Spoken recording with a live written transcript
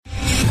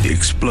The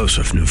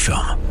explosive new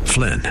film,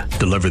 Flynn,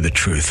 deliver the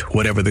truth,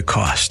 whatever the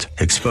cost,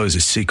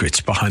 exposes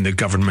secrets behind the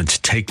government's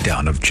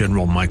takedown of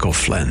General Michael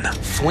Flynn.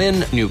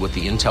 Flynn knew what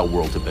the intel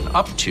world had been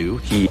up to.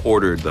 He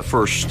ordered the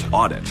first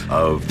audit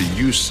of the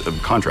use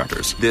of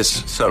contractors.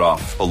 This set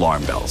off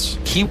alarm bells.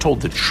 He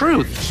told the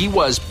truth. He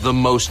was the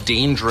most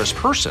dangerous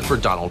person for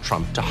Donald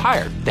Trump to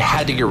hire. They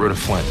had to get rid of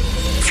Flynn.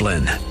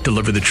 Flynn,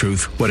 deliver the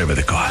truth, whatever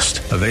the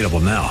cost. Available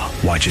now.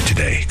 Watch it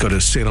today. Go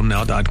to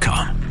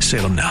salemnow.com.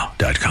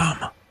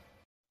 salemnow.com.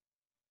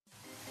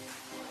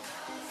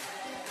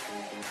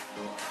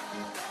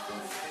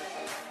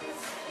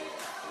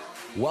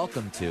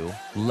 Welcome to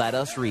Let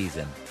Us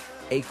Reason,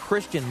 a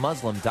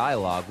Christian-Muslim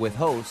dialogue with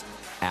host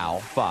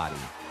Al Fadi.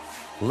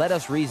 Let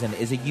Us Reason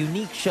is a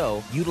unique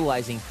show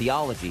utilizing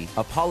theology,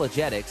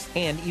 apologetics,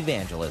 and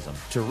evangelism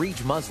to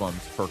reach Muslims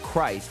for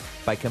Christ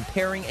by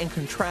comparing and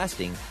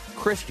contrasting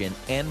Christian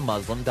and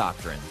Muslim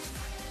doctrines.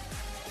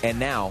 And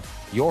now,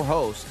 your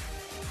host,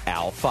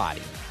 Al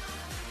Fadi.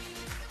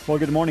 Well,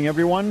 good morning,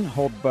 everyone.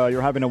 Hope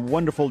you're having a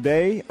wonderful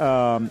day.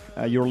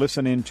 You're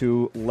listening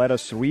to Let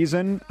Us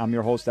Reason. I'm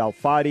your host, Al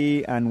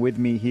Fadi, and with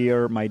me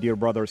here, my dear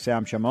brother,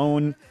 Sam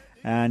Shamoun.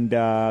 And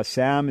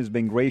Sam has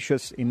been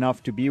gracious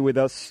enough to be with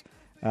us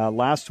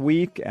last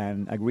week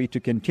and agreed to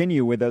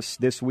continue with us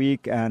this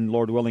week and,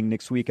 Lord willing,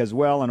 next week as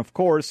well. And, of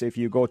course, if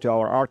you go to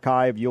our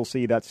archive, you'll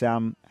see that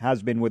Sam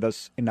has been with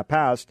us in the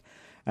past.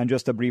 And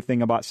just a brief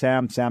thing about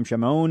Sam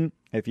Shamoun,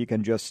 if you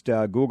can just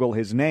Google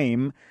his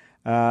name,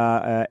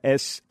 S-H-A-M-O-U-N,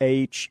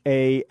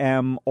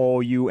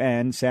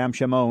 Sam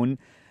Shamoun.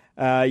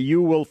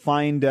 You will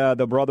find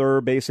the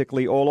brother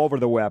basically all over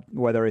the web,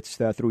 whether it's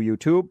through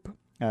YouTube.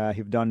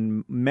 He's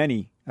done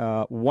many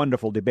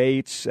wonderful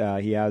debates.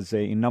 He has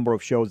a number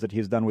of shows that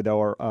he's done with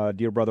our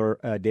dear brother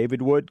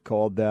David Wood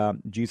called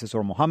Jesus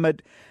or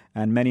Muhammad,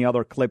 and many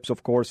other clips,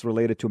 of course,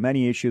 related to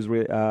many issues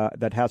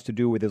that has to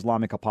do with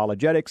Islamic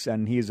apologetics.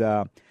 And he's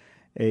a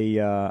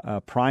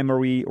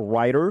primary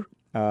writer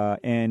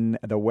in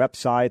the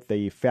website,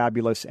 the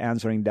fabulous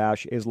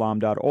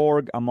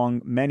answering-islam.org,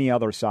 among many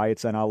other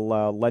sites. And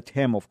I'll let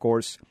him, of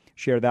course,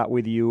 share that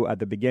with you at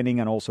the beginning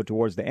and also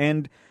towards the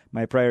end.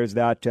 My prayer is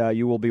that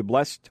you will be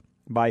blessed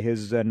by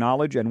his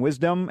knowledge and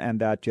wisdom, and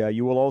that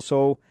you will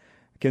also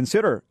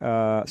consider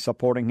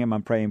supporting him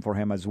and praying for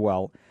him as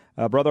well.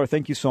 Brother,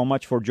 thank you so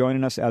much for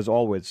joining us as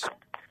always.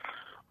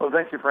 Well,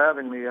 thank you for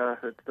having me.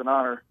 It's an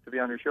honor to be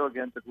on your show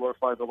again to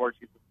glorify the Lord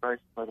Jesus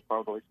Christ by the power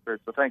of the Holy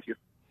Spirit. So thank you.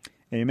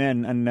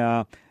 Amen.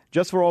 And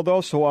just for all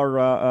those who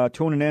are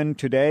tuning in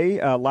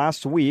today,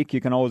 last week, you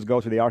can always go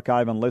to the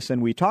archive and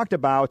listen. We talked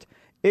about,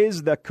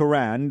 is the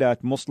Quran,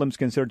 that Muslims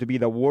consider to be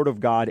the Word of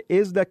God,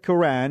 is the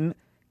Quran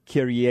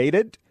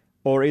created,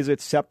 or is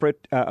it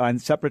separate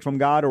from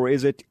God, or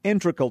is it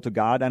integral to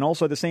God? And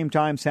also at the same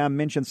time, Sam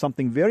mentioned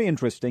something very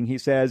interesting. He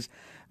says,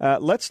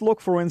 let's look,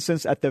 for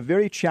instance, at the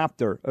very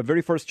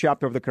first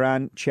chapter of the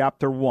Quran,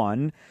 chapter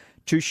 1,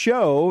 to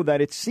show that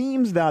it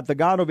seems that the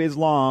God of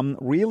Islam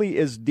really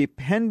is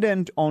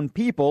dependent on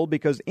people,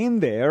 because in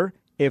there,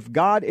 if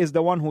God is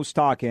the one who's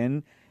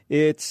talking,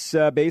 it's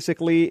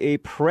basically a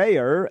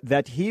prayer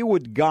that he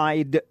would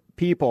guide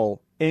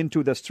people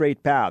into the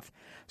straight path.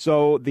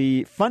 So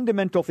the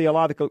fundamental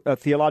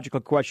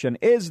theological question,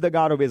 is the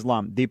God of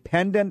Islam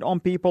dependent on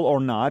people or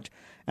not?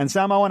 And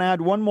Sam, I want to add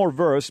one more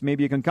verse,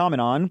 maybe you can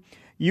comment on.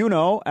 You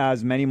know,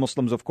 as many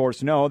Muslims, of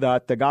course, know,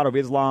 that the God of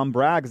Islam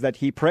brags that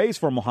he prays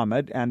for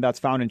Muhammad, and that's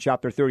found in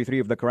chapter 33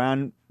 of the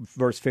Quran,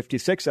 verse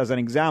 56, as an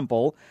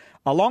example.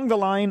 Along the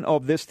line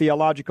of this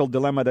theological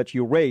dilemma that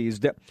you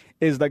raised,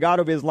 is the God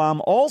of Islam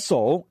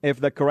also, if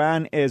the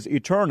Quran is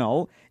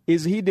eternal,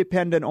 is he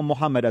dependent on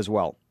Muhammad as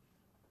well?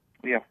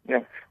 Yeah.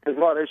 There's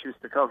a lot of issues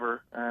to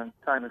cover, and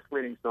time is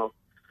fleeting, so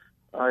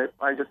I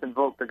just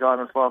invoke the God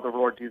and Father of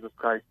Lord Jesus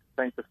Christ,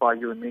 sanctify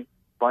you and me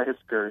by his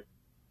Spirit,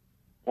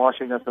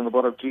 washing us in the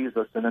blood of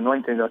Jesus and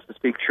anointing us to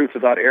speak truth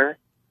without error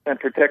and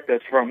protect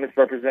us from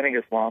misrepresenting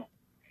Islam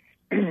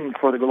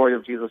for the glory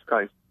of Jesus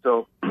Christ.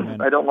 So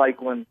I don't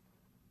like when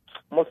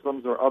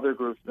Muslims or other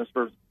groups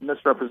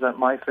misrepresent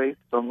my faith,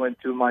 so I'm going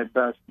to do my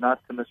best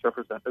not to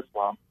misrepresent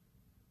Islam,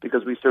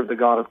 because we serve the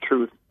God of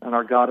truth, and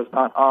our God is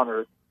not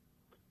honored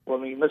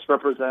when we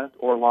misrepresent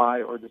or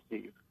lie or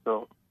deceive.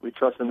 So we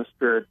trust in the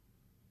Spirit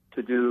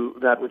to do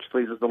that which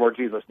pleases the Lord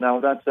Jesus. Now,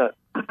 with that said,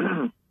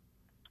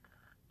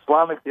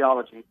 Islamic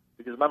theology,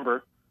 because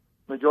remember,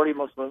 majority of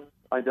Muslims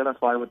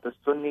identify with the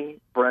Sunni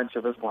branch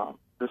of Islam,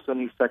 the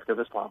Sunni sect of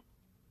Islam.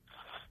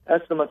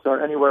 Estimates are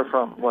anywhere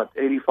from,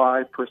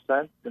 85%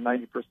 to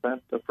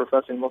 90% of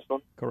professing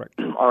Muslims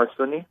are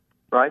Sunni,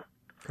 right?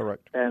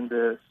 Correct. And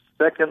the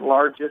second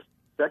largest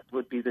sect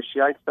would be the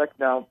Shiite sect.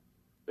 Now,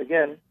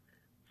 again,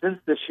 since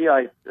the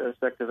Shiite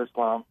sect of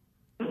Islam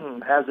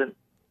hasn't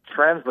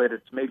translated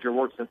its major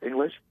works into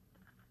English,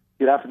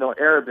 you'd have to know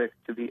Arabic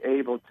to be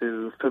able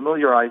to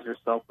familiarize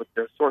yourself with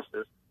their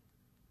sources.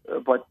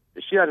 But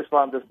the Shiite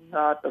Islam does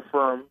not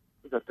affirm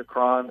that the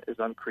Quran is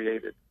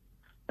uncreated.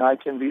 Now, I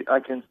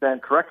can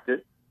stand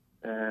corrected,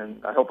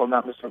 and I hope I'm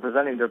not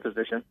misrepresenting their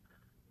position,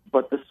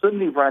 but the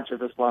Sunni branch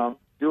of Islam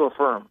do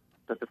affirm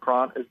that the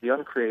Quran is the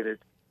uncreated,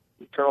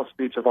 eternal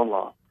speech of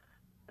Allah.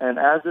 And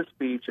as a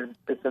speech,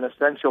 it's an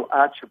essential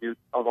attribute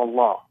of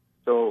Allah,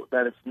 so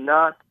that it's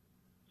not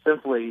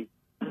simply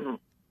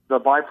the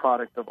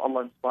byproduct of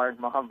Allah-inspired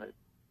Muhammad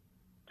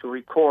to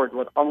record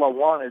what Allah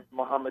wanted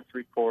Muhammad to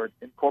record,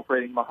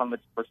 incorporating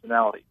Muhammad's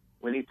personality.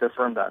 We need to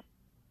affirm that,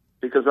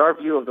 because our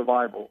view of the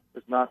Bible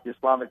is not the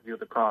Islamic view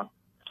of the Quran.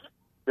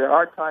 There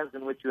are times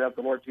in which you have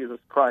the Lord Jesus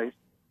Christ,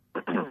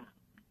 you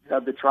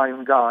have the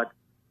Triune God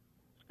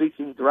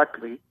speaking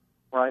directly,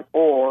 right,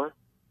 or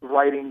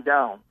writing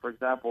down. For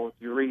example, if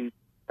you read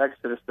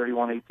Exodus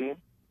 31:18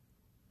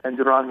 and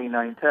Deuteronomy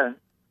 9:10,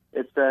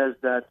 it says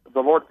that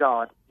the Lord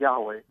God,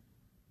 Yahweh,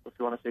 if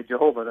you want to say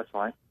Jehovah, that's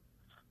fine,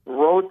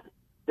 wrote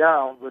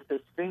down with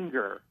his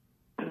finger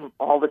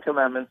all the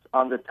commandments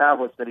on the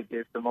tablets that he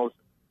gave to Moses.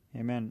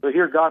 Amen. So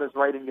here God is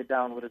writing it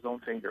down with his own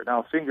finger.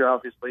 Now, finger,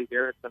 obviously,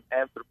 here it's an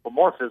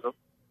anthropomorphism.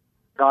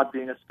 God,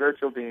 being a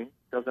spiritual being,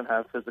 doesn't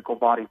have physical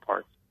body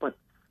parts. But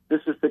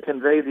this is to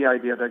convey the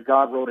idea that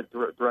God wrote it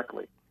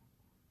directly.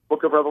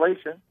 Book of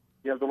Revelation,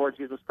 you have the Lord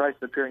Jesus Christ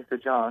appearing to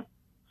John,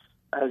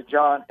 as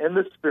John, in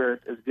the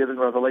Spirit, is giving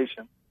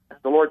revelation. And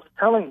the Lord's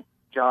telling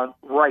John,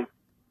 write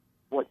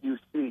what you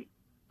see.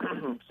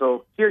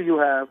 So here you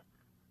have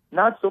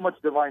not so much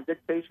divine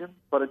dictation,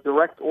 but a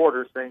direct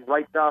order saying,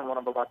 write down what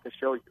I'm about to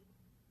show you.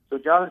 So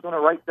John is going to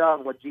write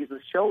down what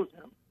Jesus shows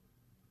him,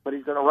 but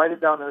he's going to write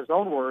it down in his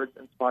own words,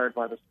 inspired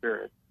by the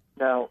Spirit.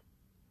 Now,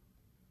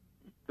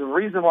 the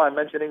reason why I'm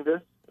mentioning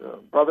this,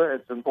 brother,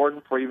 it's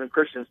important for even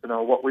Christians to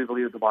know what we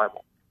believe of the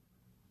Bible.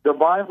 The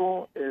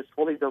Bible is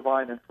fully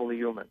divine and fully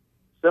human,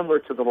 similar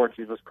to the Lord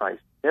Jesus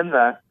Christ, in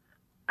that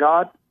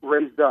God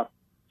raised up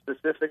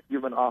specific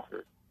human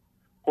authors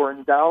who are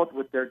endowed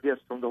with their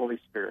gifts from the Holy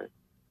Spirit,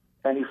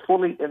 and he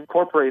fully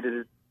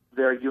incorporated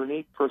their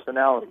unique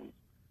personalities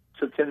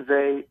to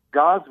convey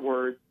God's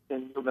words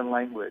in human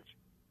language.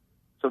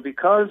 So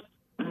because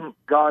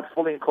God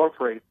fully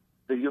incorporates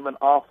the human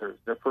authors,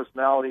 their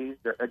personalities,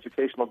 their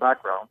educational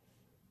background,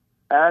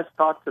 as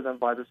taught to them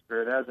by the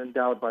Spirit, as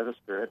endowed by the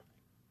Spirit,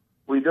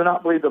 we do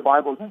not believe the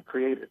Bible is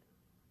uncreated.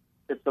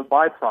 It's a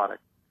byproduct.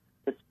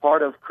 It's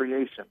part of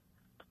creation.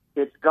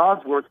 It's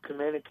God's words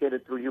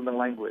communicated through human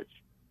language.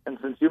 And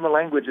since human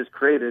language is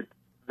created,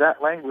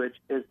 that language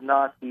is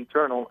not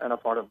eternal and a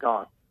part of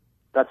God.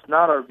 That's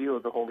not our view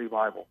of the Holy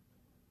Bible.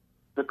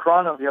 The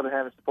Quran, on the other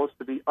hand, is supposed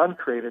to be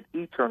uncreated,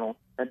 eternal,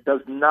 and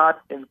does not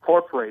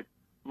incorporate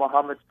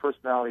Muhammad's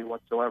personality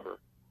whatsoever.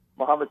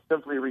 Muhammad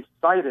simply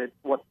recited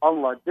what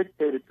Allah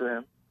dictated to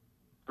him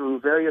through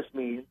various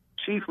means,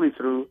 chiefly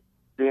through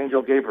the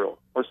angel Gabriel,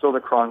 or so the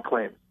Quran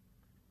claims.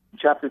 In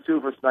chapter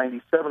 2, verse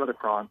 97 of the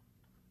Quran,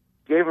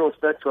 Gabriel is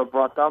said to have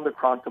brought down the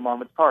Quran to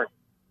Muhammad's heart.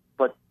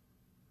 But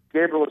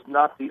Gabriel is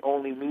not the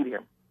only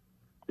medium,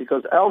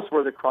 because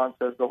elsewhere the Quran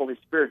says the Holy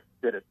Spirit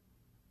did it.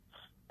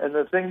 And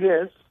the thing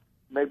is,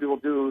 maybe we'll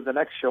do the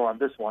next show on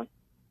this one,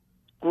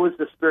 who is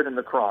the Spirit in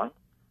the Quran?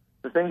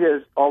 The thing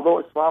is, although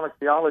Islamic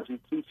theology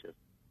teaches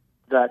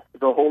that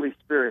the Holy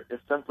Spirit is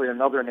simply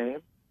another name,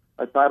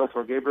 a title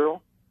for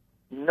Gabriel,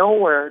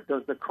 nowhere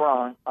does the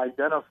Quran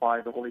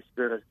identify the Holy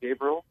Spirit as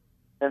Gabriel.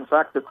 In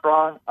fact, the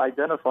Quran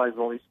identifies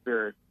the Holy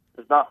Spirit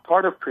as not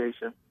part of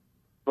creation,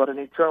 but an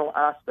eternal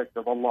aspect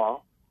of Allah,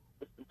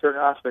 an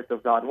eternal aspect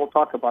of God. And we'll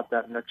talk about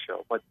that next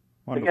show. But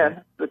Wonderful.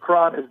 Again, the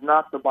Quran is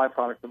not the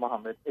byproduct of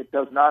Muhammad. It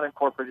does not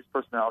incorporate his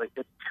personality.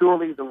 It's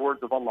purely the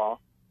words of Allah.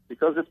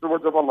 Because it's the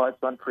words of Allah, it's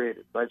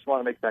uncreated. So I just want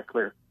to make that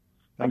clear.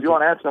 If you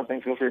want to add something,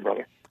 feel free,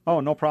 brother.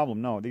 Oh, no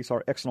problem. No, these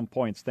are excellent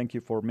points. Thank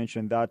you for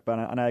mentioning that.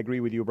 And I agree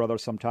with you, brother.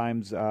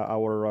 Sometimes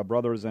our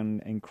brothers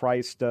in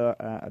Christ,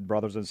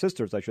 brothers and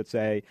sisters, I should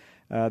say,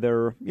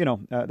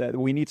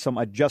 we need some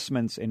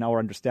adjustments in our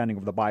understanding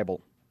of the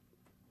Bible.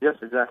 Yes,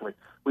 exactly.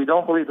 We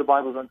don't believe the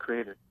Bible is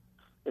uncreated.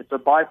 It's a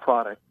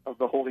byproduct of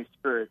the Holy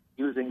Spirit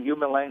using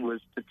human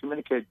language to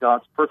communicate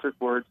God's perfect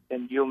words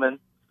in human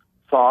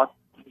thought,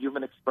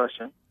 human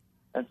expression.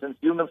 And since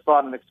human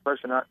thought and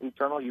expression are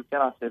eternal, you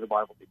cannot say the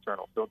Bible is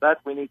eternal. So that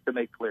we need to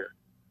make clear.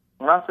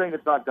 We're not saying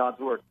it's not God's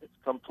word. It's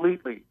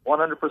completely,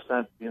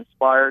 100% the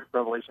inspired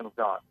revelation of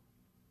God.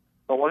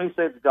 But when we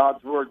say it's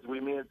God's words, we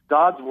mean it's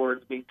God's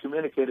words being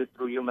communicated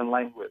through human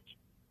language.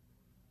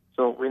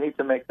 So we need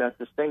to make that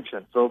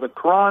distinction. So the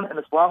Quran in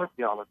Islamic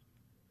theology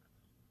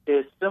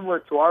is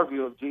similar to our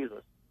view of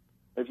Jesus.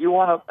 If you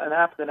want an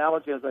apt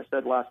analogy, as I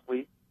said last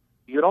week,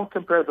 you don't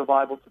compare the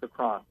Bible to the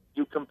Quran.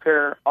 You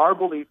compare our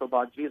belief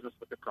about Jesus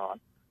with the Quran,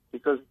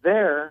 because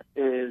there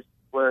is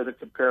where the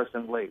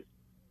comparison lays.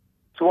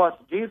 To us,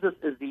 Jesus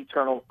is the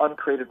eternal,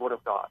 uncreated Word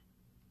of God,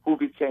 who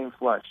became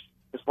flesh.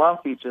 Islam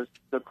teaches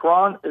the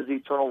Quran is the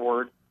eternal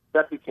Word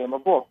that became a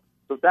book.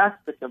 So that's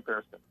the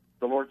comparison.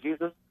 The Lord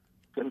Jesus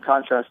in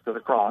contrast to the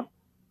Quran.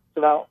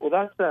 So now, with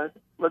that said,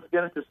 let's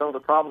get into some of the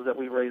problems that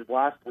we raised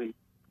last week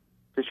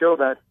to show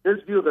that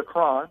this view of the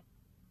Quran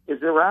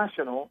is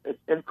irrational, it's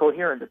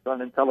incoherent, it's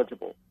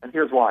unintelligible. And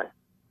here's why.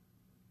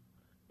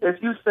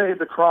 If you say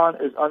the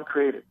Quran is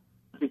uncreated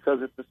because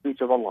it's the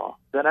speech of Allah,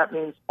 then that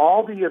means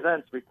all the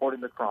events recorded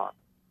in the Quran,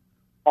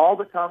 all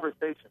the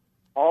conversations,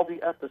 all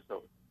the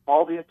episodes,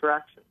 all the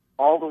interactions,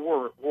 all the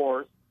wars,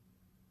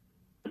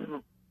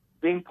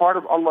 part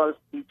of Allah's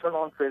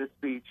eternal uncreated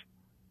speech,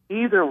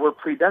 either were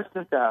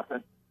predestined to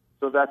happen,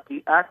 so that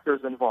the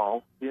actors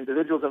involved, the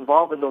individuals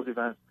involved in those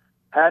events,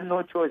 had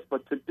no choice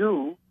but to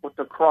do what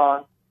the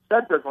Quran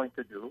said they're going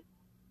to do,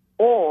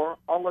 or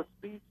Allah's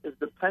speech is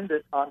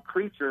dependent on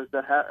creatures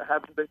that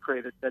haven't been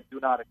created, that do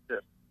not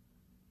exist.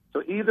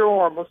 So either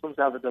or, Muslims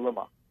have a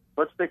dilemma.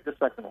 Let's take the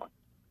second one.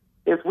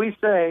 If we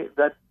say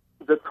that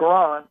the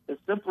Quran is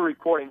simply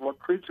recording what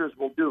creatures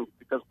will do,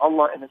 because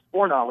Allah in His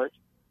foreknowledge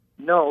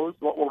knows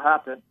what will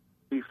happen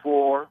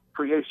before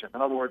creation.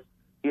 In other words,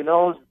 He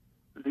knows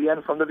the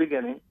end from the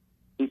beginning.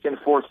 He can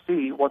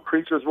foresee what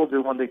creatures will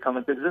do when they come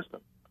into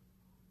existence.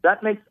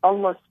 That makes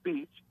Allah's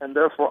speech, and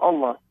therefore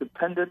Allah,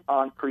 dependent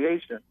on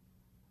creation,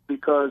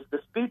 because the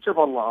speech of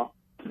Allah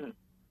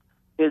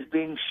is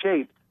being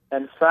shaped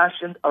and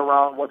fashioned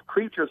around what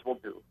creatures will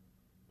do.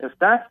 If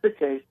that's the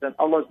case, then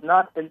Allah is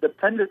not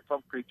independent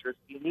from creatures.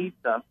 He needs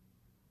them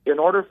in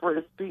order for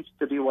His speech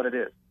to be what it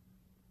is.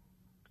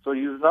 So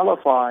you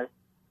nullify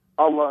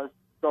Allah's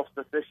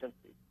self-sufficiency.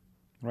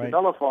 Right. You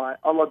nullify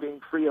Allah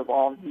being free of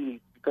all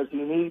needs, because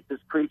He needs His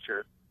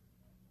creature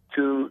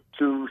to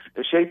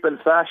shape and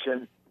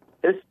fashion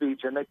His speech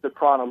and make the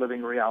Quran a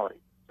living reality.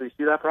 So you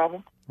see that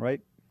problem?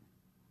 Right.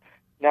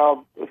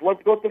 Now,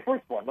 let's go with the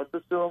first one. Let's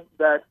assume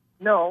that,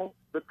 no,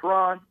 the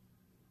Quran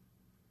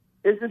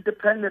isn't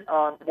dependent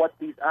on what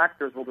these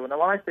actors will do. Now,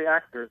 when I say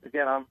actors,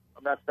 again, I'm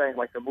not saying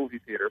like a movie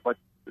theater, but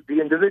the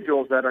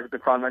individuals that are the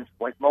Quran mentions,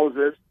 like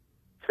Moses,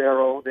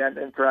 Pharaoh, the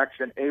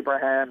interaction,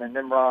 Abraham and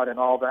Nimrod and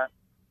all that.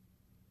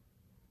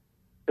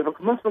 If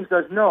a Muslim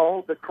says,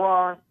 no, the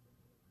Quran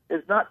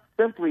is not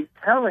simply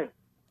telling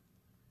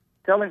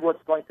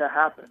what's going to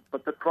happen,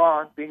 but the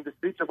Quran, being the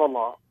speech of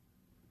Allah,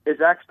 is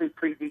actually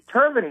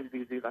predetermining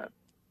these events.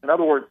 In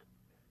other words,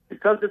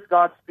 because it's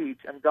God's speech,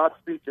 and God's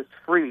speech is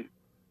free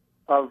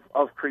of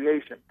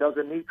creation,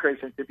 doesn't need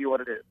creation to be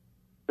what it is,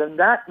 then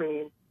that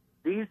means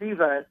these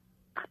events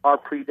are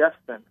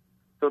predestined.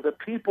 So the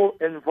people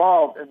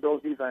involved in those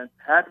events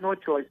had no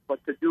choice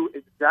but to do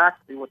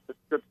exactly what the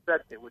script said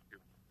they would do.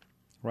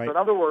 Right. So in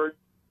other words,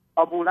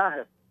 Abu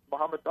Lahab,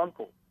 Muhammad's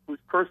uncle, who's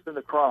cursed in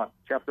the Quran,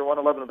 chapter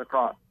 111 of the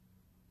Quran,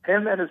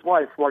 him and his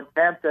wife who are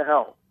damned to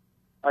hell,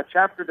 a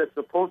chapter that's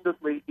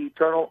supposedly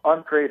eternal,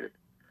 uncreated.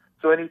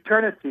 So in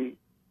eternity,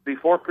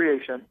 before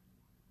creation,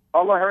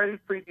 Allah already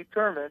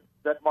predetermined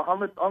that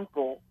Muhammad's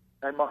uncle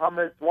and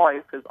Muhammad's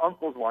wife, his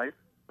uncle's wife,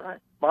 right?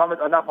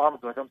 Muhammad's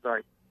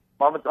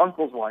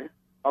uncle's wife,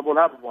 Abu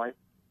Lahab's wife,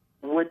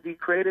 would be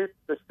created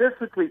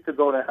specifically to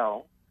go to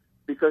hell,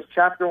 because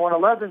chapter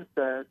 111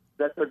 says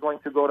that they're going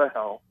to go to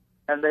hell,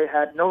 and they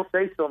had no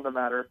say-so in the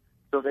matter,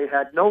 so they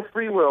had no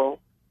free will,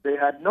 they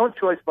had no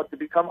choice but to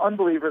become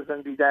unbelievers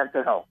and be damned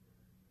to hell.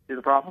 See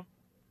the problem?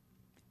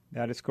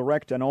 That is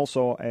correct. And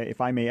also,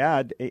 if I may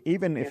add,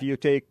 even if you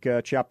take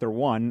chapter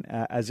 1,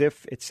 as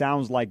if it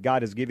sounds like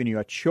God has given you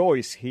a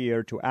choice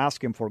here to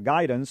ask Him for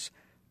guidance,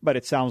 but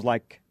it sounds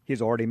like He's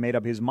already made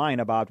up His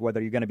mind about whether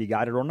you're going to be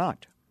guided or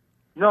not.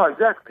 No,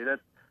 exactly.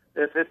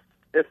 If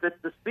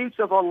it's the speech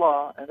of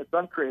Allah and it's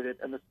uncreated,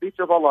 and the speech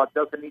of Allah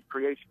doesn't need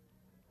creation,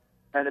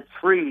 and it's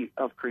free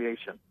of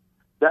creation,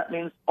 that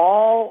means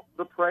all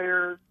the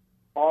prayers,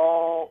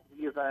 all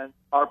the events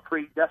are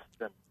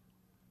predestined.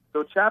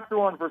 So chapter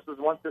 1, verses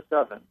 1 to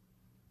 7,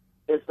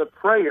 is a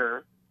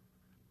prayer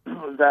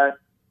that,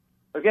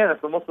 again, if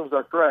the Muslims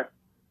are correct,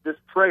 this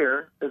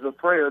prayer is a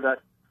prayer that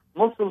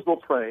Muslims will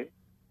pray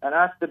and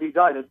ask to be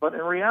guided. But in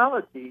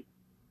reality,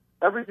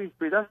 everything's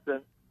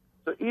predestined.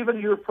 So even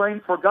your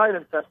praying for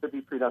guidance has to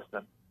be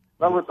predestined.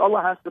 In other words,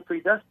 Allah has to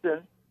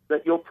predestine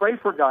that you'll pray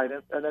for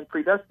guidance, and then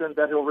predestine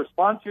that He'll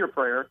respond to your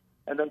prayer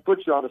and then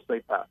put you on the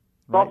straight path.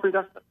 It's all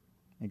predestined.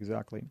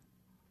 Exactly.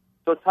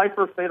 So it's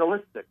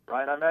hyper-fatalistic,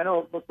 right? I mean, I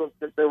know Muslims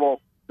can say, well,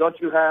 don't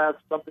you have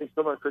something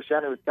similar to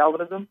Christianity with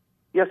Calvinism?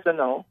 Yes and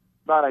no.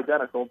 Not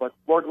identical, but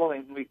Lord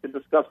willing, we can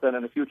discuss that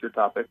in a future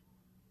topic.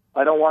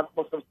 I don't want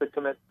Muslims to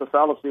commit the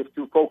fallacy of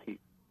tu-koki.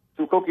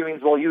 Tu-koki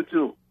means, well, you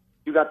too.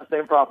 You got the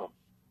same problem.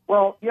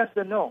 Well, yes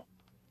and no,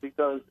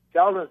 because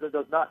Calvinism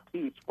does not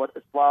teach what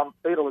Islam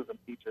fatalism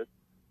teaches.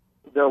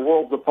 They're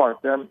worlds apart.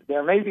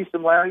 There may be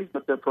similarities,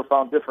 but there are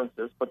profound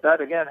differences. But that,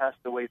 again, has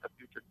to wait a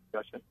future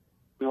discussion.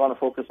 We want to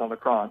focus on the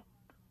Quran.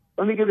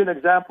 Let me give you an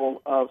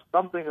example of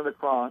something in the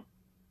Quran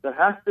that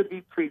has to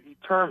be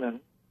predetermined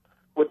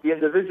with the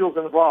individuals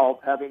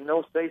involved having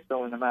no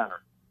say-so in the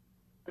matter.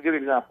 I'll give you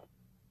an example.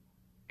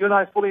 You and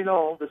I fully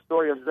know the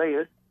story of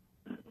Zayd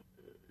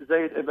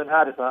ibn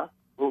Haritha,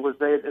 who was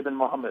Zayd ibn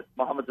Muhammad,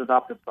 Muhammad's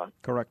adopted son.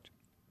 Correct.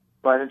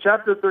 Right, in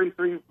chapter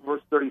 33,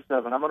 verse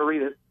 37, I'm going to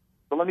read it,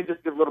 but let me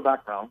just give a little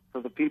background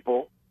for the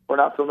people who are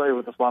not familiar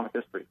with Islamic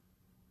history.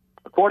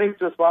 According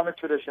to Islamic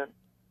tradition,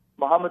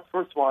 Muhammad's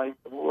first wife,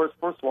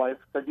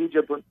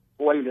 Khadija bint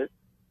Khuwaylid,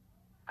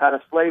 had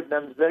a slave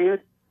named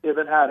Zayd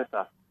ibn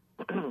Haritha.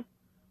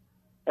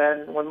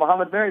 And when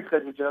Muhammad married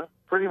Khadija,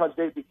 pretty much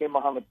Zayd became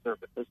Muhammad's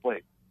servant, his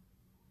slave.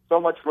 So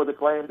much for the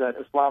claim that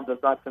Islam does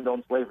not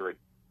condone slavery,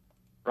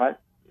 right?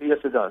 Yes,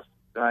 it does.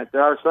 Right?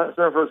 There are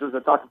certain verses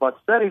that talk about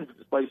setting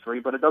slave free,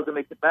 but it doesn't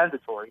make it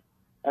mandatory.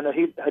 And the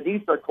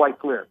hadiths are quite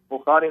clear.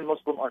 Bukhari and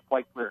Muslim are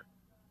quite clear.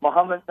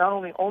 Muhammad not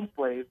only owned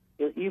slaves,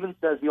 it even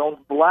says he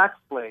owned black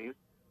slaves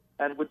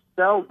and would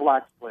sell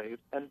black slaves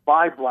and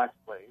buy black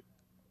slaves.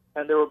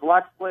 And there were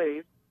black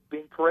slaves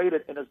being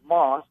paraded in his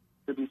mosque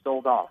to be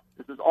sold off.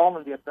 This is all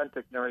in the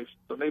authentic narration.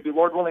 So maybe,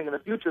 Lord willing, in a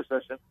future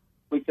session,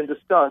 we can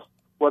discuss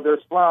whether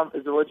Islam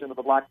is the religion of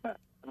a black man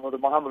and whether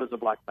Muhammad is a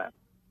black man.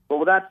 But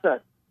with that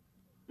said,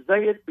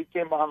 Zayd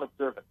became Muhammad's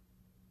servant.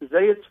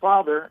 Zayd's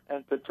father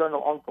and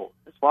paternal uncle,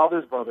 his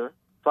father's brother,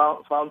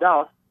 found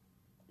out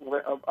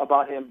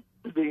about him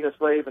being a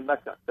slave in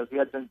Mecca because he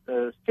had been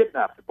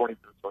kidnapped, according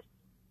to the sources.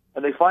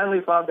 And they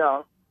finally found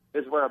out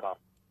his whereabouts.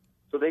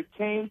 So they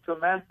came to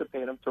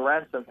emancipate him, to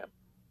ransom him.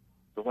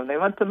 So when they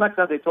went to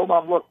Mecca, they told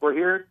him, look, we're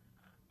here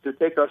to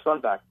take our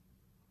son back,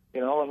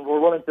 and we're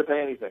willing to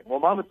pay anything. Well,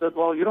 Muhammad said,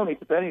 well, you don't need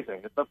to pay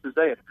anything. It's up to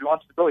Zayd. If he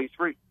wants to go, he's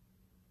free.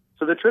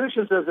 So the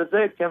tradition says that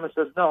Zayd came and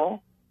says,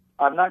 no,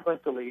 I'm not going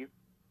to leave.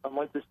 I'm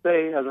going to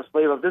stay as a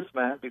slave of this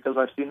man because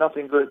I've seen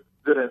nothing but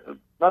good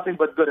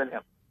in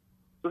him.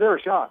 So they were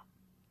shocked.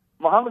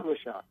 Muhammad was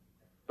shocked.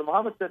 So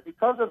Muhammad said,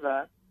 because of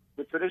that,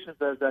 the tradition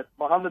says that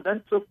Muhammad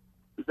then took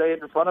Zayd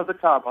in front of the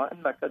Kaaba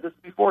in Mecca. This is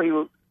before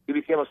he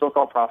became a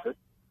so-called prophet.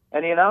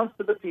 And he announced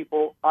to the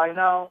people, I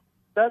now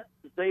set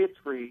Zayd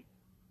free.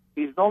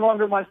 He's no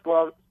longer my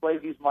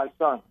slave, he's my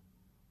son.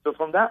 So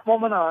from that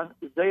moment on,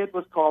 Zayd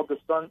was called the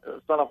son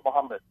of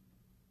Muhammad.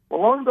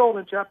 Well, lo and behold,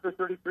 in chapter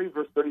 33,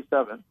 verse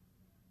 37,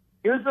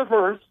 here's a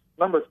verse,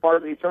 remember it's part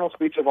of the eternal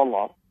speech of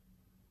Allah.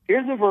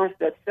 Here's a verse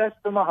that says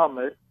to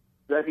Muhammad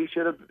that he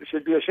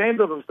should be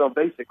ashamed of himself,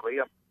 basically.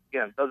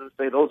 Again, it doesn't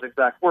say those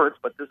exact words,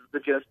 but this is the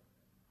gist.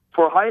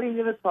 For hiding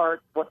in his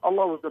heart what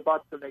Allah was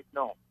about to make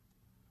known.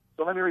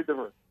 So let me read the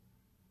verse.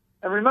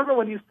 And remember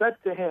when you said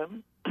to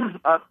him,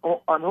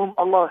 on whom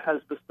Allah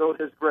has bestowed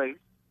his grace,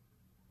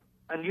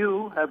 and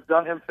you have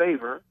done him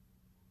favor,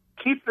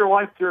 keep your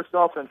wife to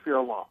yourself and fear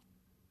Allah.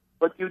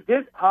 But you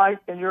did hide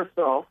in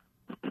yourself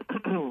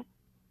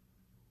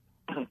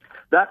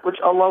that which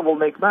Allah will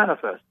make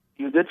manifest.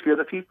 You did fear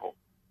the people,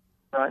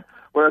 right?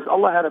 Whereas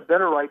Allah had a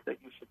better right that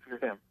you should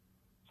fear him.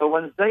 So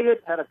when Zayd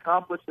had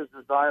accomplished his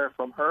desire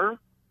from her,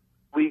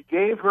 we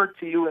gave her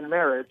to you in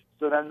marriage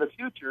so that in the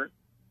future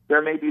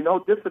there may be no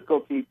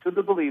difficulty to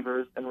the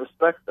believers in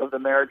respect of the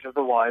marriage of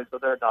the wives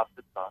of their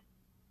adopted sons,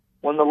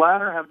 when the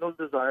latter have no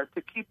desire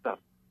to keep them,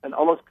 and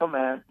Allah's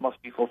command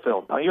must be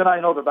fulfilled. Now, you and I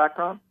know the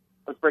background.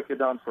 Let's break it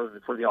down for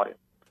the audience.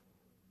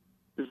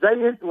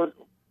 Zayd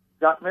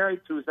got married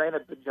to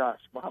Zainab bin Jahsh,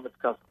 Muhammad's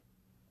cousin.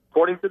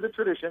 According to the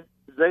tradition,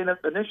 Zainab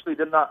initially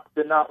did not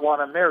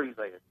want to marry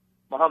Zayd.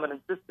 Muhammad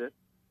insisted,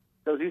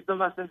 because he's the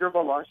messenger of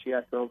Allah, she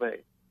had to obey.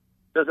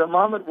 So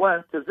Muhammad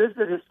went to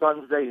visit his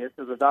son Zayd,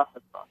 his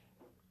adopted son.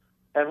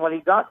 And when he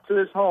got to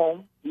his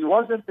home, he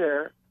wasn't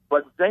there,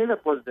 but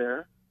Zainab was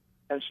there,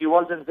 and she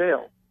wasn't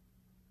veiled.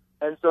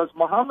 And so as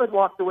Muhammad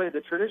walked away,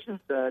 the tradition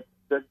said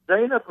that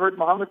Zainab heard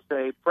Muhammad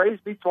say, praise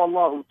be to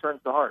Allah who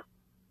turns the heart.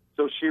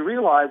 So she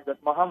realized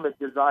that Muhammad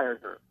desired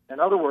her. In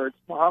other words,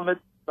 Muhammad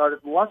started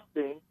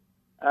lusting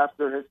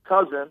after his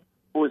cousin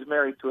who was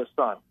married to a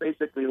son,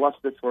 basically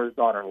lusted for his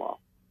daughter-in-law.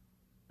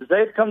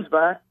 Zayd comes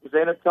back,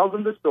 Zainab tells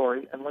him the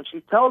story, and when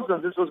she tells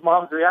him this was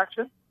Muhammad's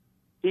reaction,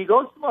 he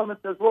goes to Muhammad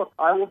and says, look,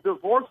 I will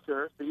divorce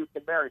her so you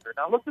can marry her.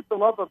 Now look at the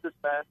love of this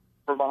man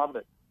for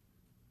Muhammad.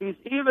 He's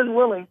even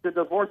willing to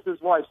divorce his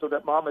wife so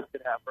that Muhammad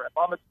can have her. And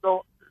Muhammad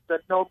still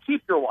said, no,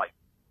 keep your wife.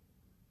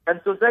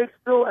 And so Zayd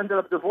still ended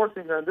up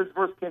divorcing her, and this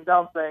verse came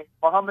down saying,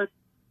 Muhammad,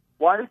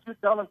 why did you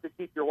tell him to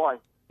keep your wife?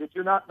 Did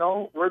you not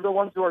know we're the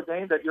ones who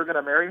ordained that you're going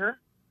to marry her?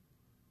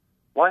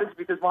 Why?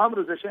 Because Muhammad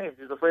was ashamed.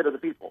 He's afraid of the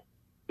people.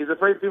 He's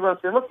afraid people will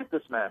say, look at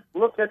this man.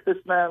 Look at this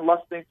man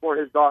lusting for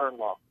his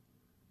daughter-in-law.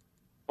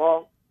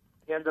 Well,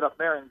 he ended up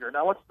marrying her.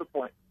 Now, what's the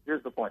point?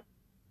 Here's the point.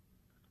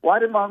 Why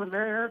did Muhammad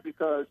marry her?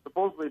 Because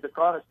supposedly the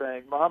Quran is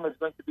saying Muhammad is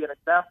going to be an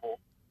example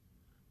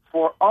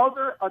for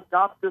other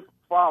adoptive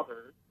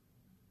fathers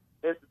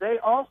if they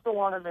also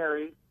want to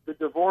marry the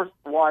divorced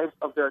wives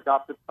of their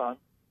adopted sons.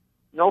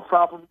 No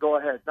problem, go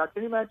ahead. Now,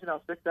 can you imagine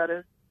how sick that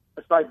is?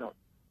 A side note.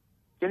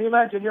 Can you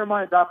imagine you're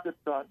my adopted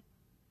son,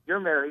 you're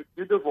married,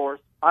 you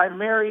divorced, I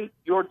marry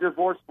your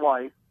divorced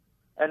wife,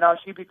 and now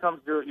she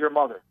becomes your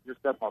mother, your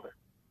stepmother.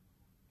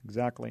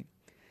 Exactly.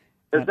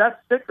 Is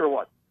that sick or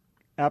what?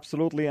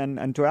 Absolutely.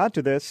 And to add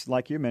to this,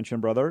 like you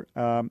mentioned, brother,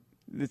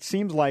 it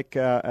seems like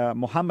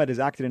Muhammad is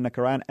acting in the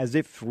Quran as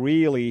if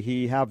really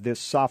he have this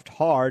soft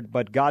heart,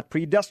 but God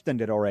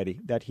predestined it already,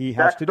 that he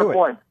has to do it. That's the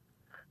point.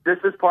 This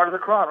is part of the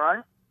Quran,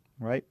 right?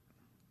 Right.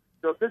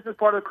 So if this is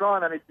part of the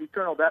Quran and it's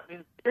eternal, that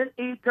means in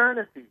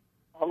eternity,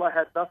 Allah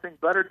had nothing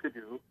better to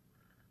do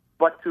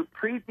but to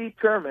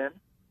predestine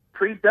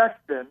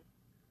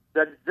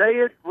that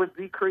Zayd would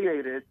be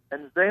created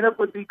and Zainab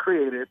would be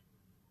created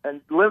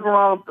and live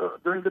around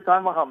during the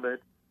time of Muhammad,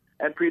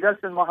 and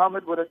predestined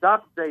Muhammad would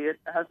adopt Zayd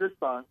as his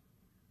son,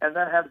 and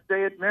then have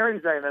Zayd marry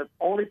Zainab,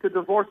 only to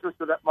divorce her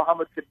so that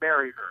Muhammad could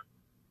marry her.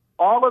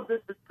 All of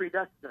this is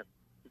predestined.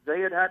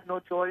 Zayd had no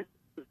choice,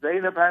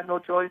 Zainab had no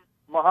choice,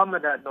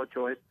 Muhammad had no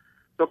choice.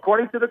 So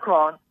according to the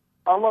Quran,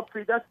 Allah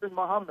predestined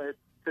Muhammad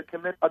to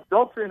commit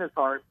adultery in his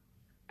heart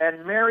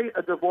and marry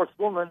a divorced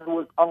woman who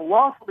was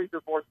unlawfully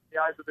divorced in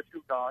the eyes of the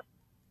true God,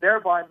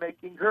 thereby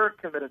making her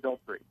commit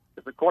adultery.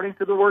 Because according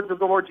to the words of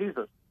the Lord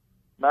Jesus,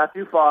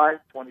 Matthew 5,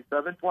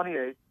 27,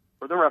 28,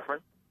 for the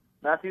reference,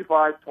 Matthew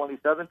 5,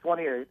 27,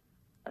 28,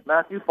 and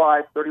Matthew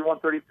 5, 31,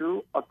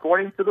 32,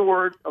 according to the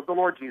words of the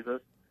Lord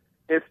Jesus,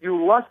 if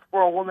you lust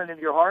for a woman in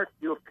your heart,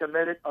 you have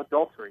committed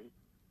adultery.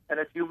 And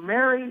if you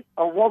marry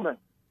a woman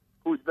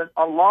who's been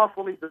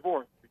unlawfully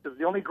divorced, because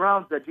the only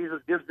grounds that Jesus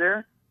gives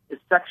there is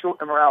sexual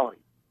immorality.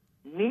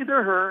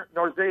 Neither her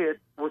nor Zayd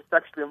was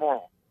sexually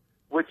immoral,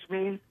 which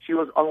means she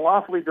was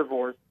unlawfully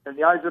divorced. In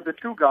the eyes of the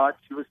true God,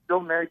 she was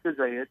still married to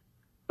Zayd.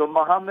 So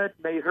Muhammad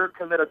made her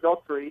commit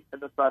adultery in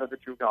the sight of the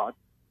true God,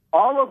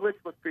 all of which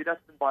was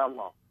predestined by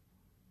Allah.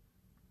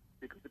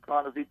 Because the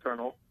Quran is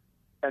eternal,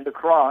 and the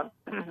Quran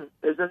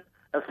isn't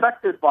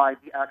affected by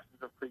the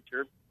actions of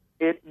creatures.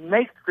 It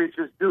makes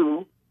creatures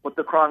do what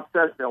the Quran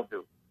says they'll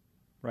do.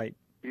 Right.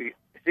 You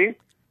see?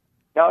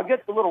 Now, it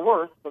gets a little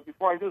worse, but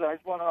before I do that, I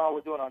just want to know how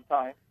we're doing on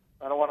time.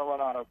 I don't want to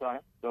run out of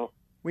time. So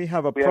we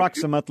have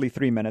approximately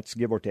 3 minutes,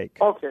 give or take.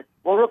 Okay.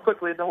 Well, real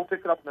quickly, then we'll pick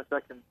it up in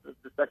the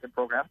second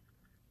program.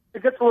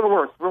 It gets a little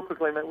worse. Real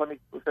quickly, let me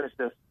finish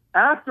this.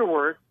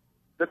 Afterwards,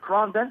 the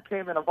Quran then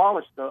came and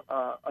abolished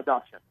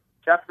adoption.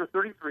 Chapter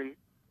 33,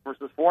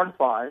 verses 4 and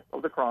 5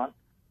 of the Quran.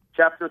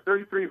 Chapter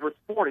 33, verse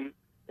 40,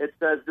 it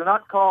says, do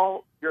not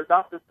call your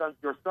adopted sons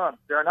your sons.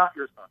 They are not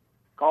your sons.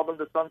 Call them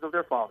the sons of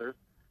their fathers.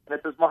 And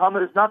it says,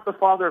 Muhammad is not the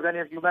father of any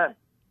of you men.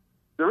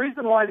 The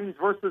reason why these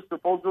verses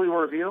supposedly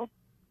were revealed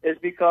is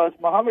because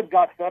Muhammad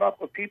got fed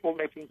up with people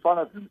making fun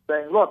of him,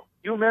 saying, look,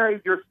 you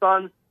married your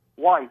son's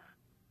wife.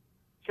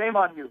 Shame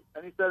on you.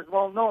 And he says,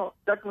 well, no,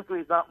 technically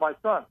he's not my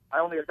son. I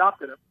only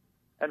adopted him.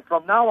 And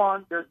from now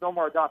on, there's no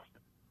more adoption.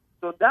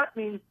 So that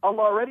means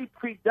Allah already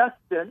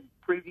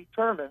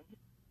predetermined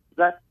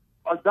that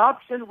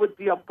adoption would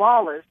be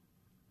abolished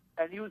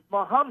and use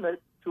Muhammad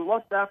to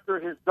lust after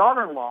his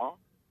daughter-in-law,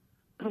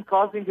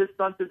 causing his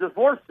son to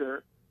divorce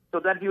her, so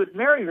then he would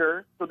marry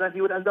her, so then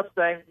he would end up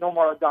saying, no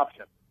more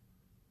adoption.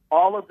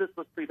 All of this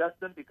was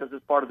predestined because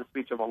it's part of the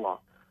speech of Allah.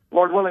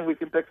 Lord willing, we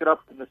can pick it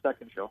up in the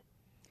second show.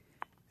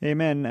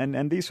 Amen.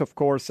 And these, of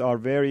course, are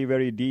very,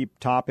 very deep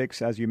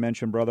topics, as you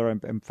mentioned, brother.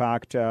 In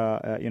fact,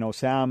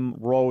 Sam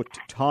wrote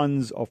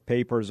tons of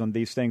papers on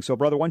these things. So,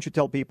 brother, why don't you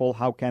tell people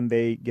how can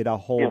they get a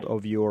hold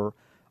of your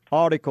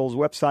articles,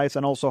 websites,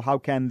 and also how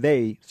can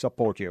they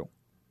support you?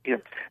 Yeah.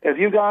 If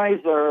you guys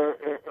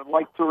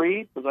like to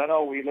read, because I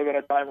know we live in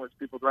a time where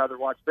people would rather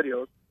watch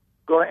videos,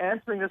 go to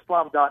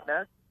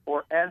answeringislam.net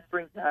or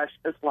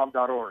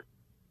answering-islam.org.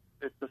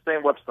 It's the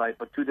same website,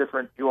 but two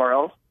different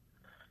URLs.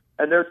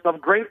 And there's some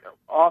great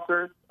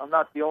authors. I'm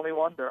not the only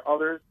one. There are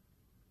others,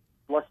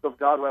 blessed of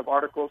God, who have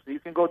articles. So you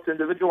can go to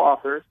individual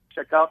authors,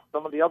 check out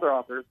some of the other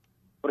authors.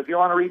 But if you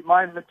want to read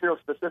my material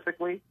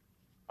specifically,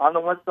 on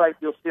the website,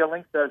 you'll see a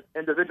link that says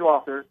individual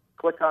authors.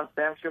 Click on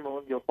Sam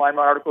Shamoun. You'll find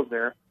my articles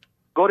there.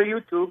 Go to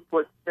YouTube,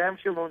 put Sam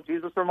Shamoun,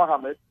 Jesus or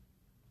Muhammad.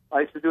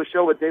 I used to do a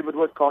show with David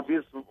Wood called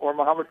Jesus or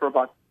Muhammad for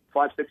about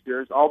 5-6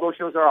 years. All those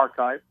shows are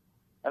archived.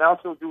 And I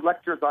also do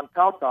lectures on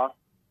Pal Talk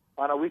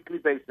on a weekly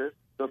basis.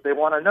 So if they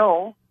want to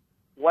know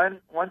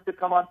when to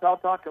come on Pal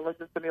Talk and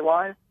listen to me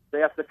live, they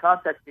have to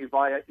contact me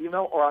via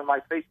email or on my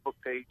Facebook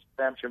page,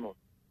 Sam Shamoun.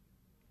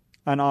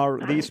 And are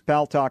these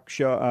Pal Talk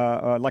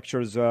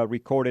lectures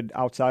recorded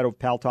outside of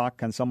Pal Talk?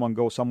 Can someone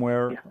go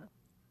somewhere? Yeah.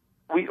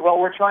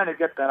 We're trying to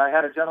get that. I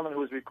had a gentleman who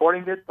was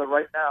recording it, but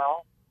right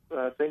now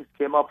things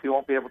came up. He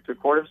won't be able to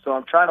record them. So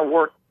I'm trying to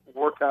work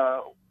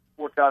out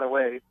a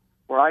way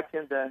where I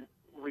can then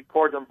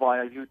record them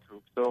via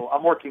YouTube. So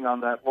I'm working on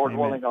that. Lord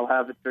willing, I'll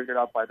have it figured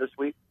out by this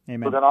week.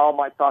 Amen. So then all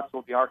my talks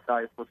will be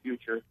archived for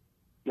future,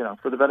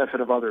 for the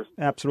benefit of others.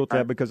 Absolutely,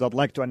 right. Because I'd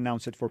like to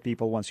announce it for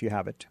people once you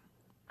have it.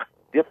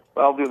 Yep,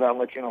 I'll do that. I'll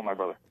let you know, my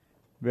brother.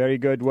 Very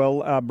good.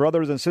 Well,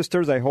 brothers and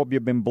sisters, I hope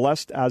you've been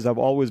blessed, as I've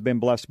always been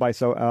blessed by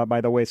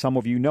the way, some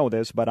of you know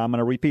this, but I'm going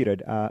to repeat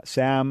it.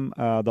 Sam,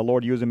 the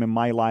Lord used him in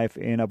my life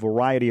in a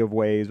variety of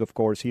ways. Of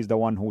course, he's the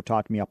one who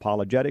taught me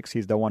apologetics.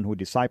 He's the one who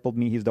discipled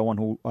me. He's the one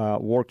who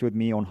worked with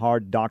me on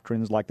hard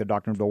doctrines like the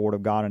doctrine of the Word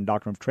of God and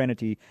doctrine of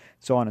Trinity,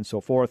 so on and so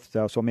forth.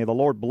 So may the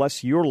Lord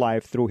bless your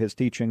life through his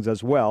teachings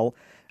as well.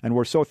 And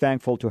we're so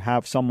thankful to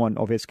have someone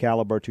of his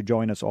caliber to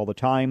join us all the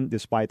time,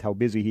 despite how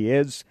busy he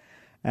is.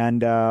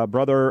 And,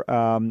 brother,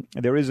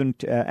 there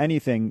isn't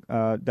anything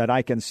that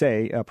I can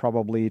say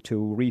probably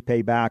to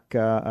repay back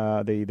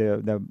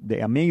the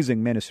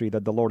amazing ministry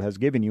that the Lord has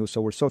given you. So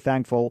we're so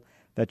thankful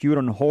that you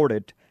don't hoard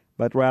it,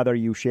 but rather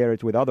you share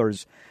it with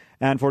others.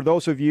 And for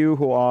those of you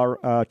who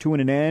are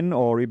tuning in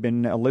or you've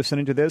been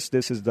listening to this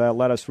is the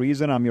Let Us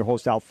Reason. I'm your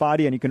host, Al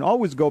Fadi, and you can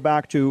always go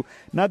back to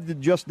not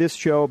just this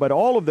show, but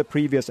all of the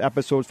previous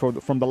episodes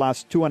from the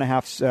last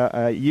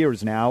 2.5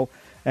 years now.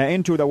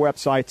 Into the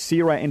website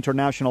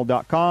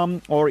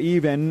sirainternational.com or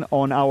even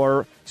on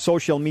our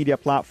social media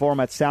platform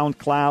at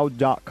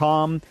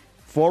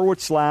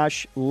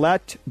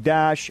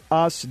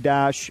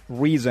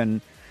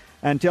soundcloud.com/let-us-reason.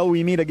 Until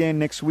we meet again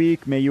next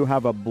week, may you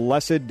have a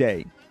blessed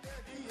day.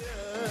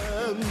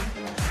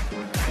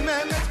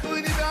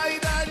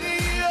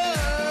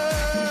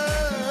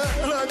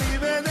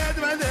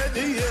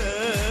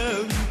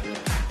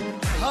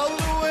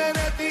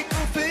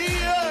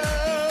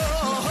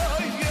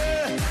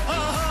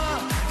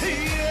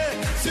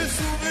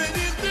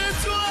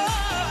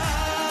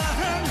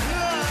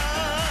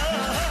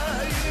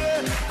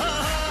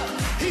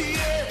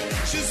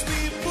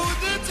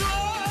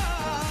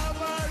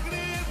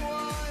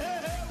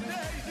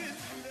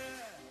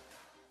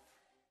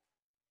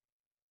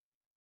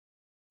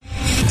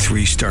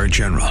 3-star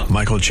general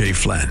Michael J.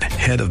 Flynn,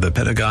 head of the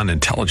Pentagon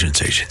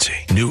Intelligence Agency,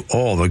 knew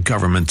all the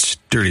government's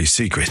dirty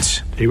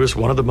secrets. He was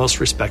one of the most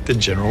respected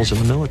generals in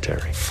the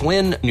military.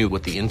 Flynn knew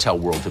what the intel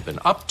world had been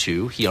up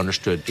to. He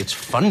understood its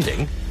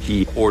funding.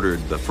 He ordered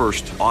the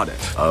first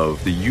audit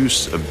of the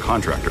use of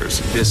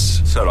contractors.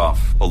 This set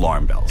off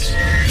alarm bells.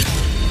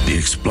 The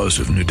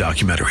explosive new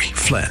documentary,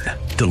 Flynn,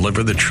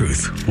 Deliver the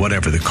Truth,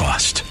 Whatever the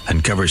Cost,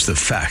 uncovers the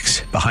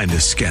facts behind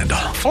this scandal.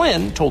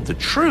 Flynn told the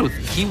truth.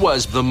 He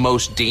was the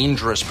most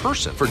dangerous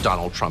person for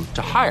Donald Trump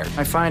to hire.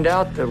 I find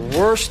out the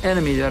worst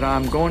enemy that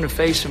I'm going to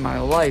face in my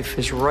life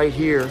is right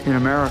here in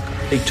America.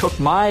 They took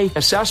my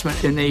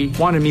assessment and they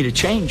wanted me to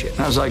change it. And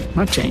I was like, I'm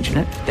not changing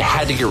it. They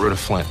had to get rid of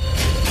Flynn.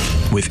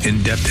 With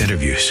in-depth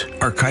interviews,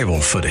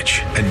 archival footage,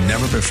 and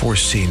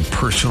never-before-seen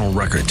personal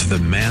records of the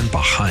man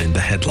behind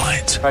the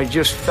headlines. I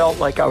just felt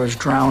like I was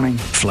drowning.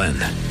 Flynn,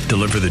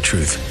 Deliver the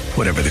Truth,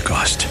 Whatever the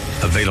Cost.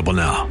 Available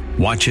now.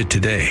 Watch it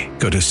today.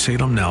 Go to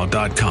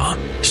salemnow.com.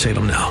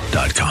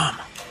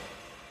 salemnow.com.